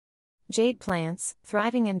Jade plants,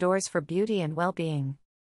 thriving indoors for beauty and well-being.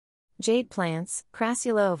 Jade plants,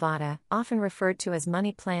 Crassula ovata, often referred to as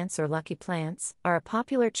money plants or lucky plants, are a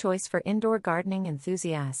popular choice for indoor gardening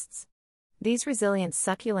enthusiasts. These resilient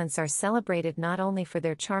succulents are celebrated not only for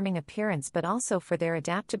their charming appearance but also for their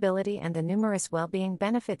adaptability and the numerous well-being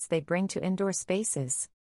benefits they bring to indoor spaces.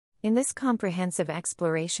 In this comprehensive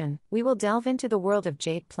exploration, we will delve into the world of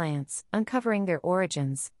jade plants, uncovering their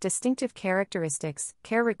origins, distinctive characteristics,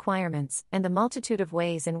 care requirements, and the multitude of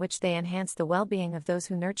ways in which they enhance the well-being of those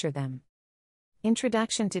who nurture them.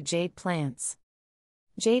 Introduction to jade plants.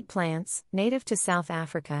 Jade plants, native to South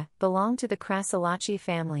Africa, belong to the Crassulaceae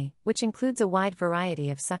family, which includes a wide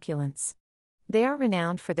variety of succulents. They are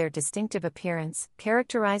renowned for their distinctive appearance,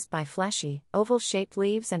 characterized by fleshy, oval-shaped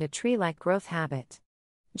leaves and a tree-like growth habit.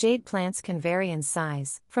 Jade plants can vary in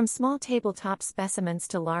size, from small tabletop specimens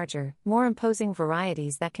to larger, more imposing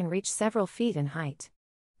varieties that can reach several feet in height.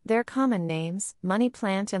 Their common names, money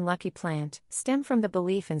plant and lucky plant, stem from the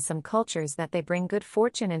belief in some cultures that they bring good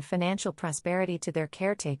fortune and financial prosperity to their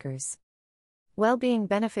caretakers. Well-being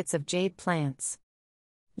benefits of jade plants.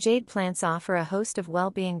 Jade plants offer a host of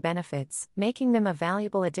well-being benefits, making them a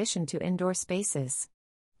valuable addition to indoor spaces.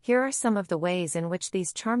 Here are some of the ways in which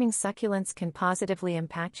these charming succulents can positively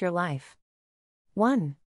impact your life.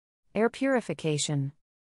 1. Air purification.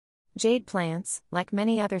 Jade plants, like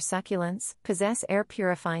many other succulents, possess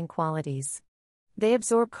air-purifying qualities. They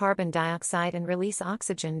absorb carbon dioxide and release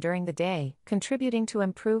oxygen during the day, contributing to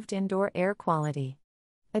improved indoor air quality.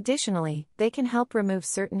 Additionally, they can help remove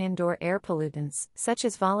certain indoor air pollutants, such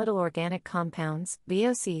as volatile organic compounds,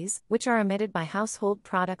 VOCs, which are emitted by household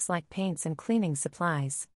products like paints and cleaning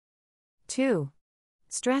supplies. 2.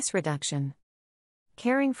 Stress reduction.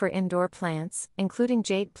 Caring for indoor plants, including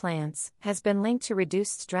jade plants, has been linked to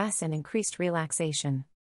reduced stress and increased relaxation.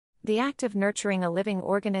 The act of nurturing a living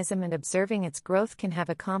organism and observing its growth can have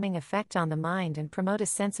a calming effect on the mind and promote a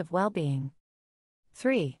sense of well-being.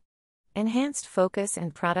 3. Enhanced focus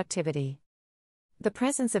and productivity. The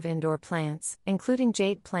presence of indoor plants, including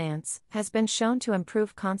jade plants, has been shown to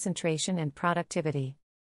improve concentration and productivity.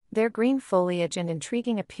 Their green foliage and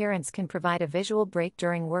intriguing appearance can provide a visual break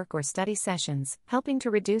during work or study sessions, helping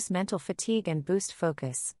to reduce mental fatigue and boost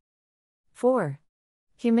focus. 4.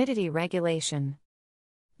 Humidity regulation.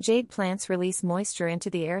 Jade plants release moisture into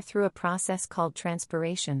the air through a process called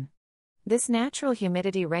transpiration. This natural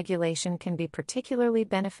humidity regulation can be particularly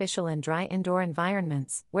beneficial in dry indoor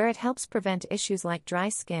environments, where it helps prevent issues like dry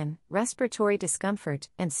skin, respiratory discomfort,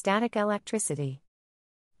 and static electricity.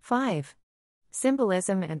 5.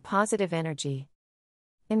 Symbolism and positive energy.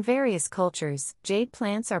 In various cultures, jade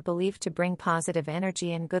plants are believed to bring positive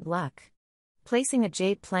energy and good luck. Placing a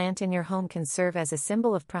jade plant in your home can serve as a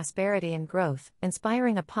symbol of prosperity and growth,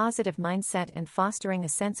 inspiring a positive mindset and fostering a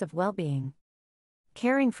sense of well-being.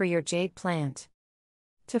 Caring for your jade plant.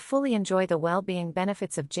 To fully enjoy the well-being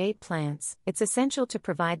benefits of jade plants, it's essential to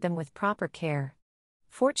provide them with proper care.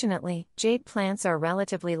 Fortunately, jade plants are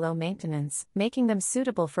relatively low maintenance, making them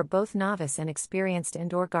suitable for both novice and experienced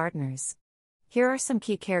indoor gardeners. Here are some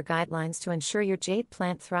key care guidelines to ensure your jade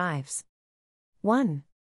plant thrives. 1.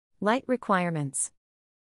 Light requirements.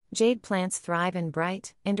 Jade plants thrive in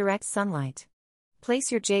bright, indirect sunlight.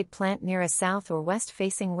 Place your jade plant near a south or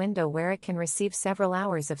west-facing window where it can receive several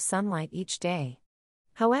hours of sunlight each day.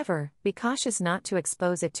 However, be cautious not to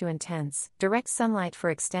expose it to intense, direct sunlight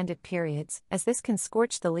for extended periods, as this can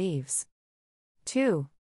scorch the leaves. 2.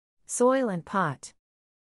 Soil and pot.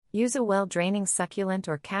 Use a well-draining succulent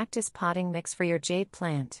or cactus potting mix for your jade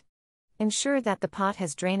plant. Ensure that the pot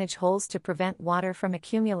has drainage holes to prevent water from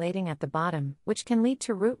accumulating at the bottom, which can lead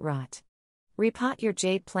to root rot. Repot your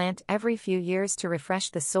jade plant every few years to refresh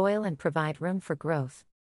the soil and provide room for growth.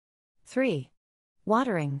 3.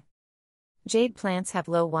 Watering. Jade plants have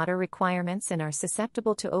low water requirements and are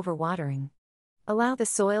susceptible to overwatering. Allow the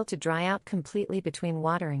soil to dry out completely between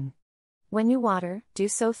watering. When you water, do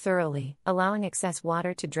so thoroughly, allowing excess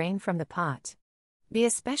water to drain from the pot. Be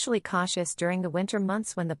especially cautious during the winter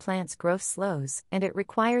months when the plant's growth slows and it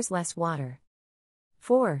requires less water.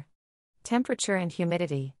 4. Temperature and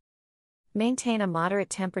humidity. Maintain a moderate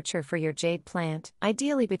temperature for your jade plant,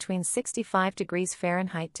 ideally between 65 degrees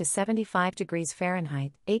Fahrenheit to 75 degrees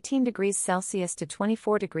Fahrenheit, 18 degrees Celsius to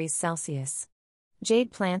 24 degrees Celsius.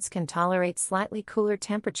 Jade plants can tolerate slightly cooler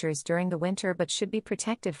temperatures during the winter but should be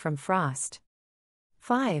protected from frost.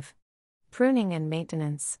 5. Pruning and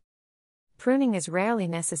maintenance. Pruning is rarely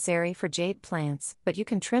necessary for jade plants, but you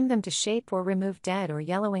can trim them to shape or remove dead or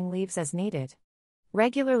yellowing leaves as needed.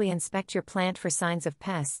 Regularly inspect your plant for signs of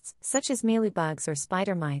pests, such as mealybugs or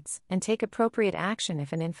spider mites, and take appropriate action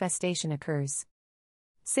if an infestation occurs.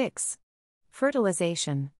 6.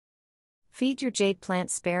 Fertilization. Feed your jade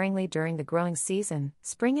plant sparingly during the growing season,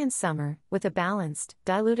 spring and summer, with a balanced,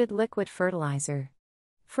 diluted liquid fertilizer.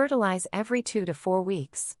 Fertilize every 2 to 4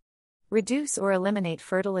 weeks. Reduce or eliminate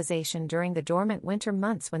fertilization during the dormant winter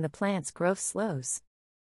months when the plant's growth slows.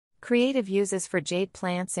 Creative uses for jade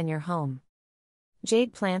plants in your home.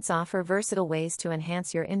 Jade plants offer versatile ways to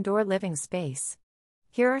enhance your indoor living space.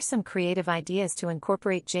 Here are some creative ideas to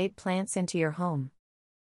incorporate jade plants into your home.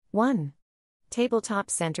 1. Tabletop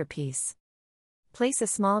centerpiece. Place a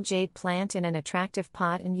small jade plant in an attractive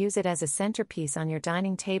pot and use it as a centerpiece on your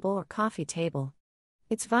dining table or coffee table.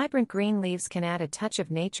 Its vibrant green leaves can add a touch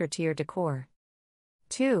of nature to your decor.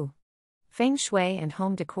 2. Feng Shui and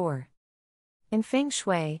home decor. In Feng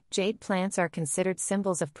Shui, jade plants are considered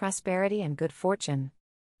symbols of prosperity and good fortune.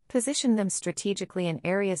 Position them strategically in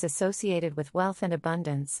areas associated with wealth and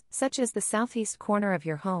abundance, such as the southeast corner of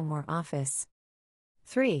your home or office.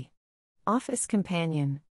 3. Office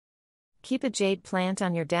companion. Keep a jade plant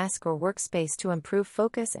on your desk or workspace to improve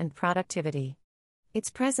focus and productivity. Its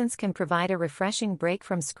presence can provide a refreshing break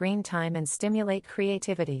from screen time and stimulate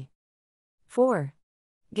creativity. 4.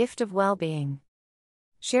 Gift of well-being.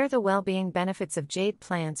 Share the well-being benefits of jade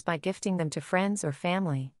plants by gifting them to friends or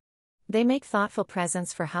family. They make thoughtful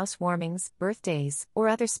presents for housewarmings, birthdays, or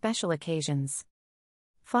other special occasions.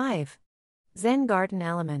 5. Zen garden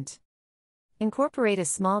element. Incorporate a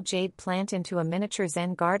small jade plant into a miniature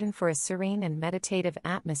Zen garden for a serene and meditative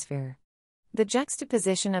atmosphere. The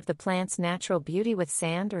juxtaposition of the plant's natural beauty with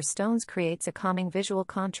sand or stones creates a calming visual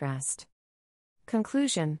contrast.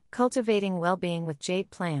 Conclusion: cultivating well-being with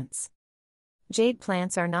jade plants. Jade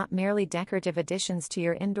plants are not merely decorative additions to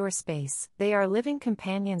your indoor space, they are living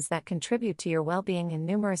companions that contribute to your well-being in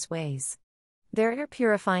numerous ways. Their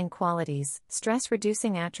air-purifying qualities,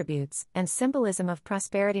 stress-reducing attributes, and symbolism of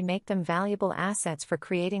prosperity make them valuable assets for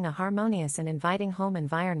creating a harmonious and inviting home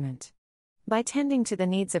environment. By tending to the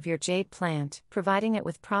needs of your jade plant, providing it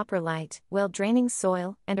with proper light, well-draining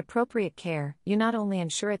soil, and appropriate care, you not only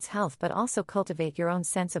ensure its health but also cultivate your own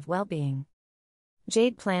sense of well-being.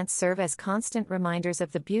 Jade plants serve as constant reminders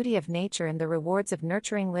of the beauty of nature and the rewards of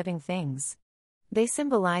nurturing living things. They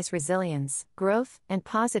symbolize resilience, growth, and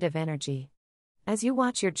positive energy. As you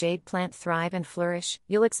watch your jade plant thrive and flourish,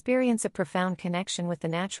 you'll experience a profound connection with the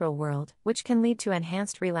natural world, which can lead to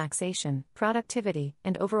enhanced relaxation, productivity,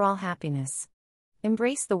 and overall happiness.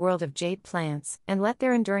 Embrace the world of jade plants, and let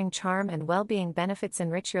their enduring charm and well-being benefits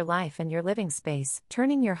enrich your life and your living space,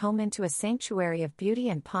 turning your home into a sanctuary of beauty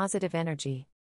and positive energy.